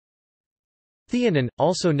Theanine,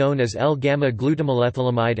 also known as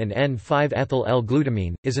L-gamma-glutamylethylamide and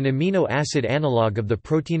N,5-ethyl-L-glutamine, is an amino acid analog of the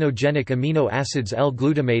proteinogenic amino acids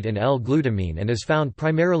L-glutamate and L-glutamine and is found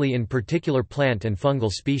primarily in particular plant and fungal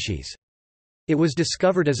species. It was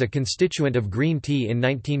discovered as a constituent of green tea in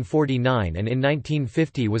 1949 and in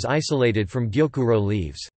 1950 was isolated from gyokuro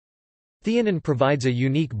leaves. Theanine provides a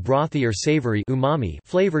unique brothy or savory umami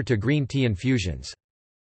flavor to green tea infusions.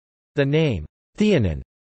 The name, theanine,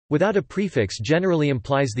 without a prefix generally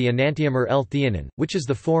implies the enantiomer L-theanine, which is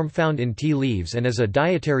the form found in tea leaves and is a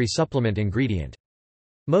dietary supplement ingredient.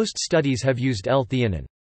 Most studies have used L-theanine.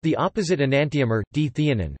 The opposite enantiomer,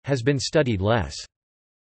 D-theanine, has been studied less.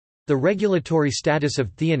 The regulatory status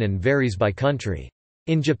of theanine varies by country.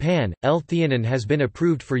 In Japan, L-theanine has been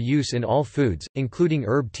approved for use in all foods, including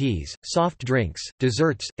herb teas, soft drinks,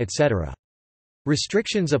 desserts, etc.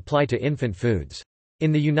 Restrictions apply to infant foods.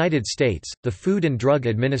 In the United States, the Food and Drug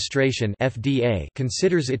Administration (FDA)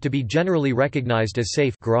 considers it to be generally recognized as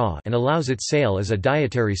safe and allows its sale as a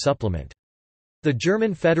dietary supplement. The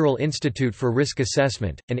German Federal Institute for Risk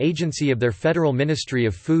Assessment, an agency of their Federal Ministry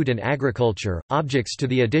of Food and Agriculture, objects to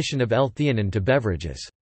the addition of L-theanine to beverages.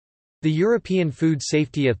 The European Food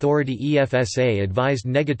Safety Authority EFSA advised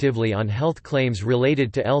negatively on health claims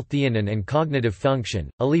related to L-theanine and cognitive function,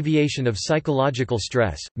 alleviation of psychological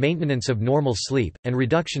stress, maintenance of normal sleep, and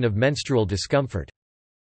reduction of menstrual discomfort.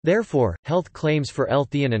 Therefore, health claims for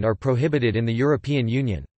L-theanine are prohibited in the European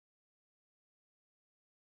Union.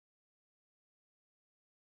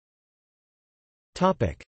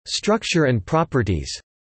 Structure and properties.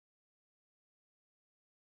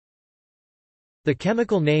 The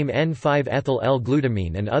chemical name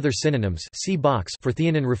N,5-ethyl-L-glutamine and other synonyms see box for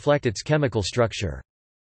theanine reflect its chemical structure.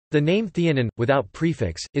 The name theanine, without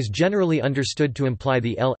prefix, is generally understood to imply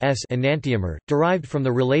the L-S enantiomer, derived from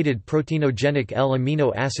the related proteinogenic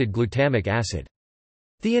L-amino acid glutamic acid.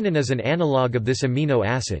 Theanine is an analog of this amino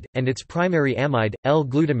acid, and its primary amide,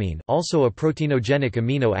 L-glutamine, also a proteinogenic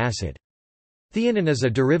amino acid. Theanine is a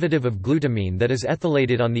derivative of glutamine that is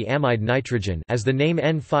ethylated on the amide nitrogen as the name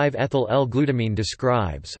N,5-ethyl-L-glutamine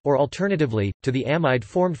describes, or alternatively, to the amide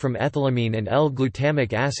formed from ethylamine and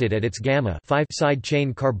L-glutamic acid at its gamma-5 side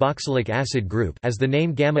chain carboxylic acid group as the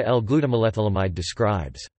name gamma-L-glutamylethylamide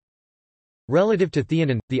describes. Relative to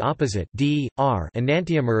theanine, the opposite D,R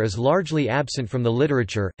enantiomer is largely absent from the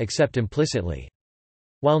literature, except implicitly.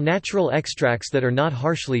 While natural extracts that are not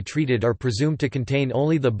harshly treated are presumed to contain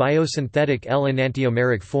only the biosynthetic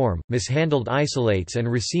L-enantiomeric form, mishandled isolates and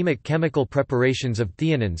racemic chemical preparations of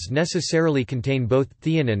theanines necessarily contain both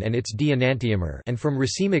theanine and its D-enantiomer and from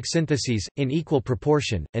racemic syntheses, in equal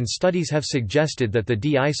proportion, and studies have suggested that the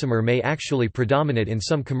D-isomer may actually predominate in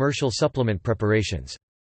some commercial supplement preparations.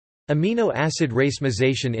 Amino acid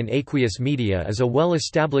racemization in aqueous media is a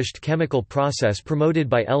well-established chemical process promoted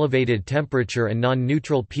by elevated temperature and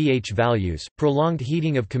non-neutral pH values, prolonged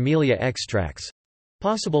heating of camellia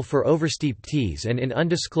extracts—possible for oversteeped teas and in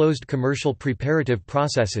undisclosed commercial preparative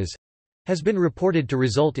processes—has been reported to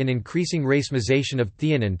result in increasing racemization of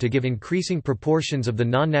theanine to give increasing proportions of the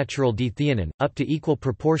non-natural D-theanine, up to equal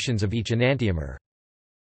proportions of each enantiomer.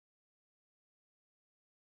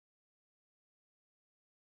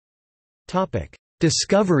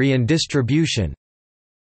 Discovery and distribution.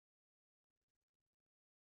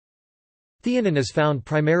 Theanine is found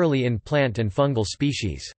primarily in plant and fungal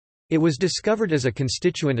species. It was discovered as a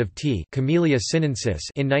constituent of tea Camellia sinensis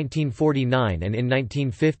in 1949 and in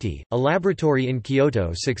 1950, a laboratory in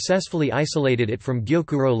Kyoto successfully isolated it from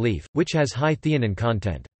gyokuro leaf, which has high theanine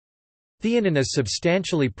content. Theanine is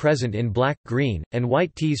substantially present in black, green, and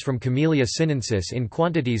white teas from Camellia sinensis in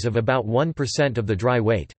quantities of about 1% of the dry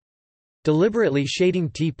weight. Deliberately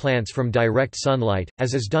shading tea plants from direct sunlight,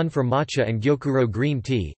 as is done for matcha and gyokuro green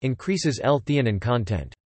tea, increases L-theanine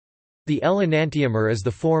content. The L-enantiomer is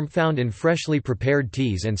the form found in freshly prepared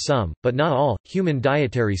teas and some, but not all, human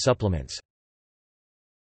dietary supplements.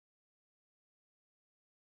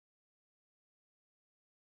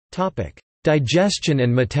 Digestion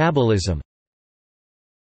and metabolism.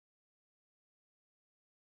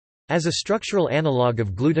 As a structural analog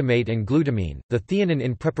of glutamate and glutamine, the theanine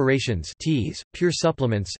in preparations teas, pure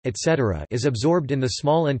supplements, etc. is absorbed in the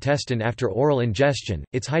small intestine after oral ingestion.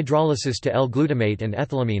 Its hydrolysis to L-glutamate and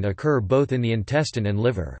ethylamine occur both in the intestine and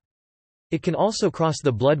liver. It can also cross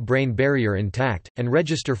the blood-brain barrier intact, and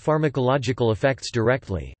register pharmacological effects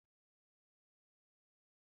directly.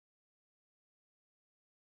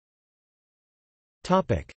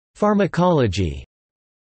 Pharmacology.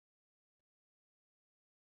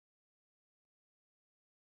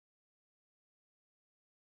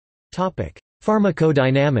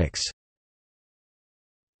 Pharmacodynamics.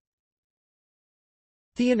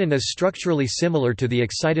 Theanine is structurally similar to the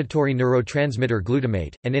excitatory neurotransmitter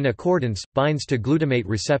glutamate, and in accordance, binds to glutamate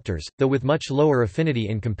receptors, though with much lower affinity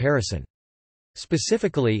in comparison.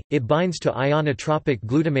 Specifically, it binds to ionotropic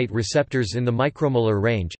glutamate receptors in the micromolar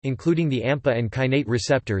range, including the AMPA and kainate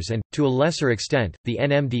receptors and, to a lesser extent, the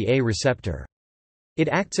NMDA receptor. It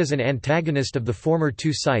acts as an antagonist of the former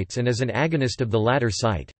two sites and as an agonist of the latter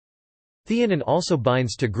site. Theanine also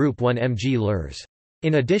binds to group 1 Mg LERs.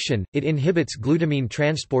 In addition, it inhibits glutamine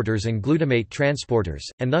transporters and glutamate transporters,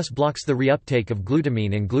 and thus blocks the reuptake of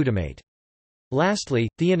glutamine and glutamate. Lastly,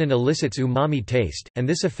 theanine elicits umami taste, and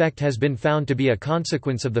this effect has been found to be a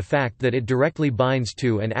consequence of the fact that it directly binds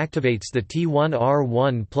to and activates the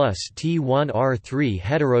T1R1 plus T1R3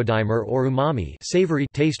 heterodimer or umami savory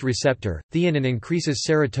taste receptor. Theanine increases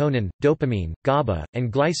serotonin, dopamine, GABA,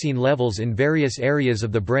 and glycine levels in various areas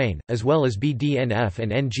of the brain, as well as BDNF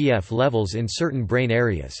and NGF levels in certain brain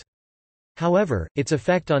areas. However, its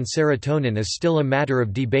effect on serotonin is still a matter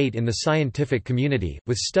of debate in the scientific community,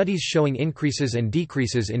 with studies showing increases and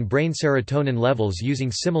decreases in brain serotonin levels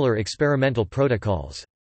using similar experimental protocols.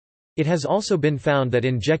 It has also been found that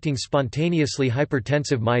injecting spontaneously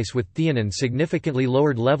hypertensive mice with theanine significantly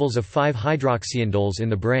lowered levels of 5-hydroxyandols in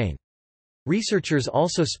the brain. Researchers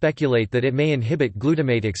also speculate that it may inhibit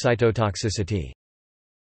glutamate excitotoxicity.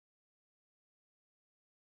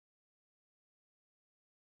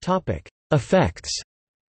 Effects.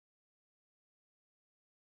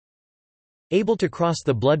 Able to cross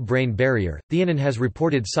the blood-brain barrier, theanine has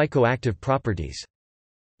reported psychoactive properties.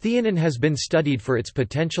 Theanine has been studied for its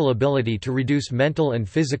potential ability to reduce mental and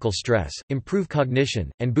physical stress, improve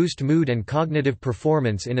cognition, and boost mood and cognitive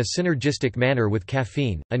performance in a synergistic manner with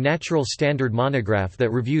caffeine. A Natural Standard monograph that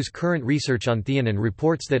reviews current research on theanine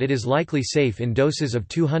reports that it is likely safe in doses of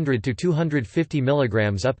 200 to 250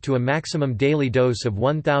 mg up to a maximum daily dose of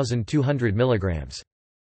 1,200 mg.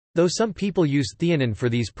 Though some people use theanine for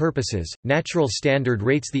these purposes, Natural Standard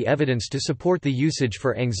rates the evidence to support the usage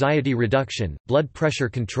for anxiety reduction, blood pressure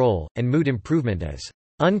control, and mood improvement as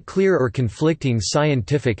unclear or conflicting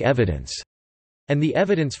scientific evidence, and the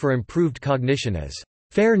evidence for improved cognition as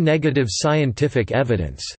fair negative scientific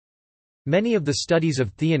evidence. Many of the studies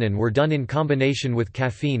of theanine were done in combination with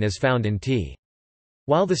caffeine as found in tea.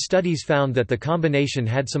 While the studies found that the combination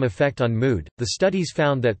had some effect on mood, the studies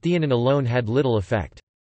found that theanine alone had little effect.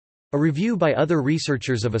 A review by other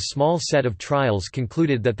researchers of a small set of trials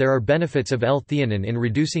concluded that there are benefits of L-theanine in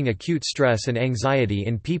reducing acute stress and anxiety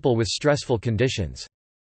in people with stressful conditions.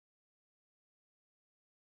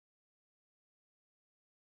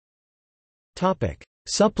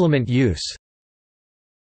 Supplement use.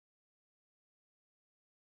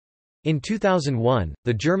 In 2001,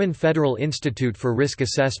 the German Federal Institute for Risk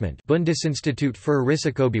Assessment Bundesinstitut für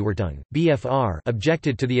Risikobewertung, BfR,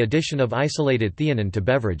 objected to the addition of isolated theanine to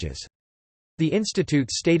beverages. The institute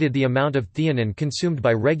stated the amount of theanine consumed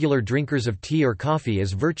by regular drinkers of tea or coffee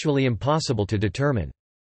is virtually impossible to determine.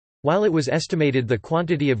 While it was estimated the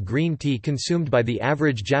quantity of green tea consumed by the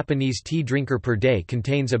average Japanese tea drinker per day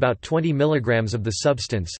contains about 20 mg of the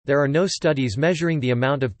substance, there are no studies measuring the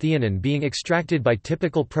amount of theanine being extracted by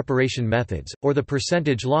typical preparation methods, or the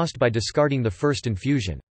percentage lost by discarding the first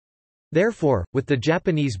infusion. Therefore, with the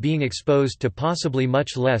Japanese being exposed to possibly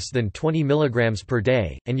much less than 20 mg per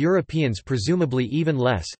day, and Europeans presumably even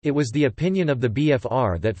less, it was the opinion of the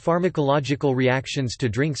BfR that pharmacological reactions to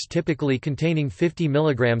drinks typically containing 50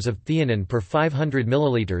 mg of theanine per 500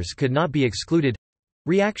 ml could not be excluded.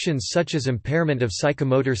 Reactions such as impairment of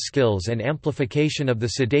psychomotor skills and amplification of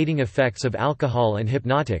the sedating effects of alcohol and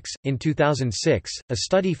hypnotics. In 2006, a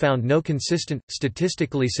study found no consistent,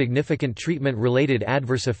 statistically significant treatment-related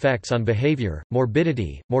adverse effects on behavior,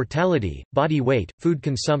 morbidity, mortality, body weight, food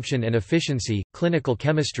consumption and efficiency, clinical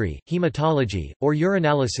chemistry, hematology, or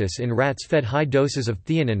urinalysis in rats fed high doses of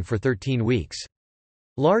theanine for 13 weeks.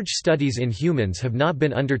 Large studies in humans have not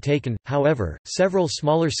been undertaken, however, several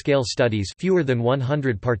smaller-scale studies fewer than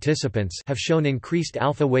 100 participants have shown increased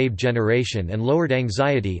alpha wave generation and lowered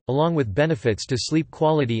anxiety, along with benefits to sleep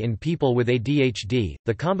quality in people with ADHD.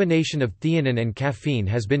 The combination of theanine and caffeine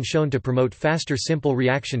has been shown to promote faster simple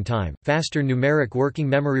reaction time, faster numeric working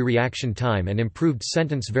memory reaction time and improved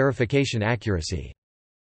sentence verification accuracy.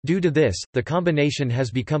 Due to this, the combination has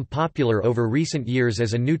become popular over recent years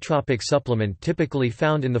as a nootropic supplement typically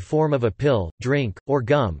found in the form of a pill, drink, or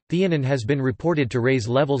gum. Theanine has been reported to raise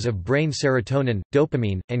levels of brain serotonin,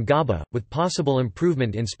 dopamine, and GABA, with possible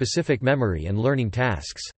improvement in specific memory and learning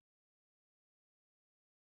tasks.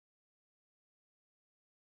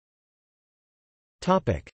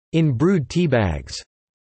 In brewed teabags.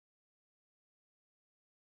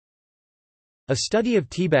 A study of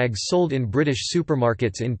teabags sold in British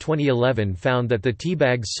supermarkets in 2011 found that the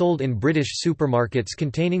teabags sold in British supermarkets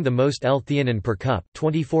containing the most L-theanine per cup,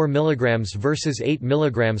 24 mg versus 8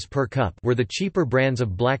 mg per cup, were the cheaper brands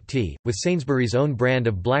of black tea, with Sainsbury's own brand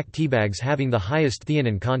of black teabags having the highest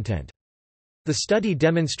theanine content. The study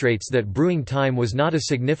demonstrates that brewing time was not a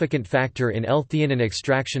significant factor in L-theanine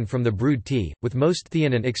extraction from the brewed tea, with most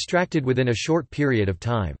theanine extracted within a short period of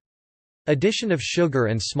time. Addition of sugar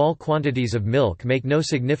and small quantities of milk make no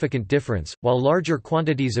significant difference, while larger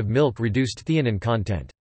quantities of milk reduced theanine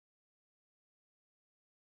content.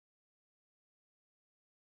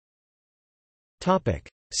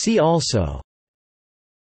 See also: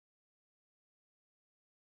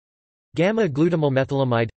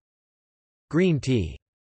 gamma-glutamylmethylamide, green tea.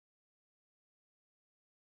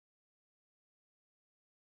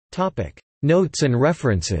 Notes and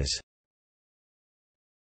references.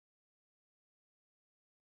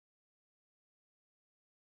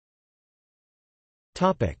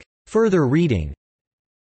 Further reading.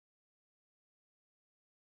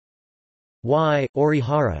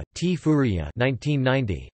 Orihara, T. Furuya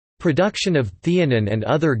 1990. Production of theanine and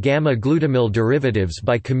other gamma-glutamyl derivatives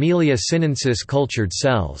by Camellia sinensis cultured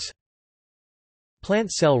cells.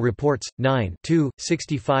 Plant Cell Reports, 9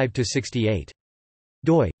 65–68.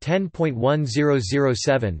 doi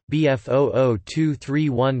 10.1007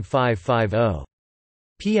 bf00231550.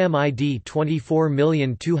 PMID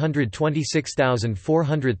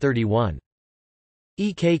 24226431.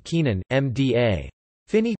 E. K. Keenan, M.D.A.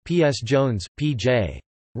 Finney, P. S. Jones, P. J.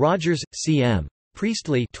 Rogers, C. M.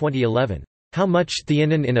 Priestley 2011. How Much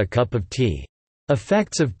Theanine in a Cup of Tea?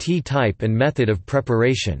 Effects of Tea Type and Method of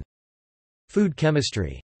Preparation. Food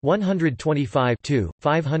Chemistry. 125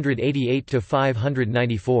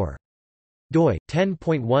 588–594. doi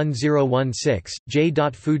 10.1016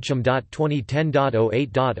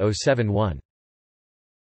 j.foodcham.2010.08.071.